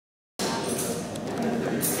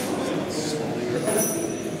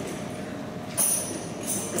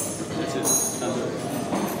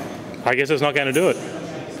I guess it's not going to do it.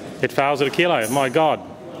 It fails at a kilo. My God. So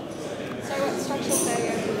what structural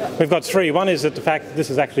failure have you got? We've got three. One is that the fact that this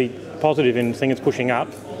is actually positive in thing it's pushing up.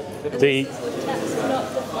 The Not deflecting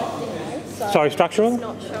though, so sorry, structural. it's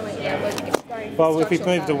not showing. Yeah, we're going. Well, if we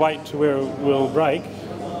structural move the failure. weight to where it will break.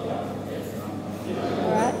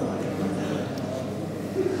 Alright.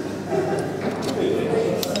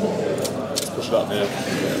 Push it up now.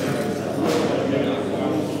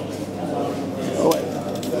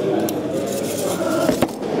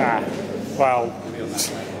 Ah, well,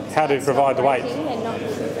 how to provide the weight? Breaking and not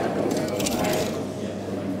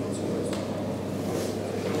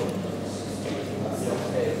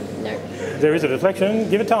No. There is a deflection.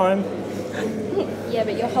 Give it time. Yeah,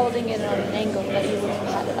 but you're holding it on an angle that you wouldn't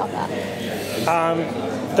have had it up at.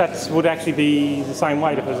 That would actually be the same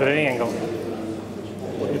weight if it was at any angle.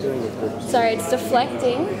 So it's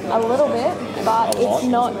deflecting a little bit, but it's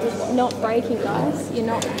not breaking, guys. You're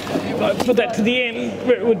not. Put that to the end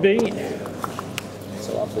where it would be.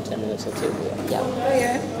 So after 10 minutes, that's it.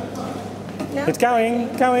 Yeah. It's going.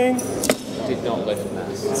 Did not lift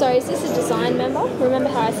mass. So is this a design member? Remember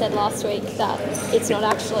how I said last week that it's not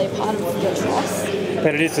actually a part of your truss?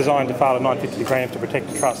 But it is designed to fail at 950 grams to protect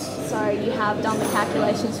the truss. So you have done the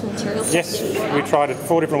calculations for materials. Yes, we tried it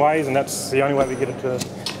 4 different ways, and that's the only way we get it to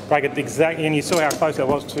break it exactly. And you saw how close that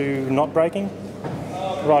was to not breaking.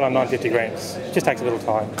 Right on 950 grams. Just takes a little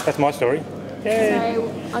time. That's my story. Yay.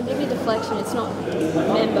 So I'll give you deflection. It's not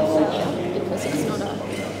member failure because it's not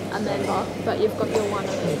a member, but you've got your one of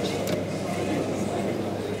each.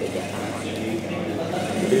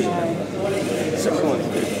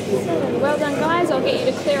 Well done, guys. I'll get you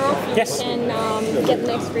to clear off. Yes. And get the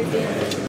next group in.